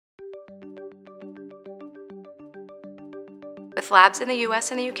With labs in the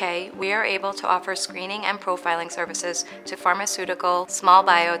US and the UK, we are able to offer screening and profiling services to pharmaceutical, small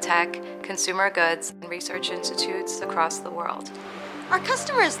biotech, consumer goods, and research institutes across the world. Our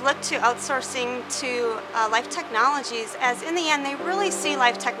customers look to outsourcing to Life Technologies, as in the end they really see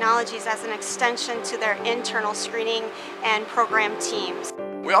Life Technologies as an extension to their internal screening and program teams.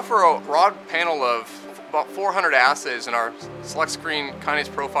 We offer a broad panel of about 400 assays in our SelectScreen kinase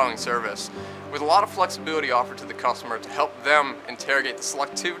profiling service, with a lot of flexibility offered to the customer to help them interrogate the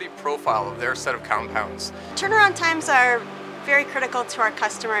selectivity profile of their set of compounds. Turnaround times are very critical to our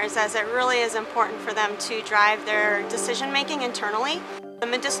customers, as it really is important for them to drive their decision making internally. The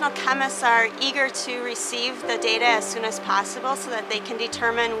medicinal chemists are eager to receive the data as soon as possible so that they can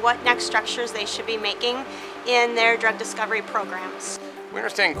determine what next structures they should be making in their drug discovery programs. We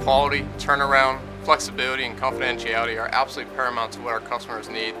understand quality, turnaround, flexibility, and confidentiality are absolutely paramount to what our customers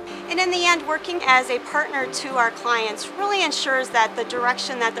need. And in the end, working as a partner to our clients really ensures that the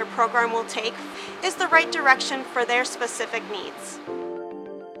direction that their program will take is the right direction for their specific needs.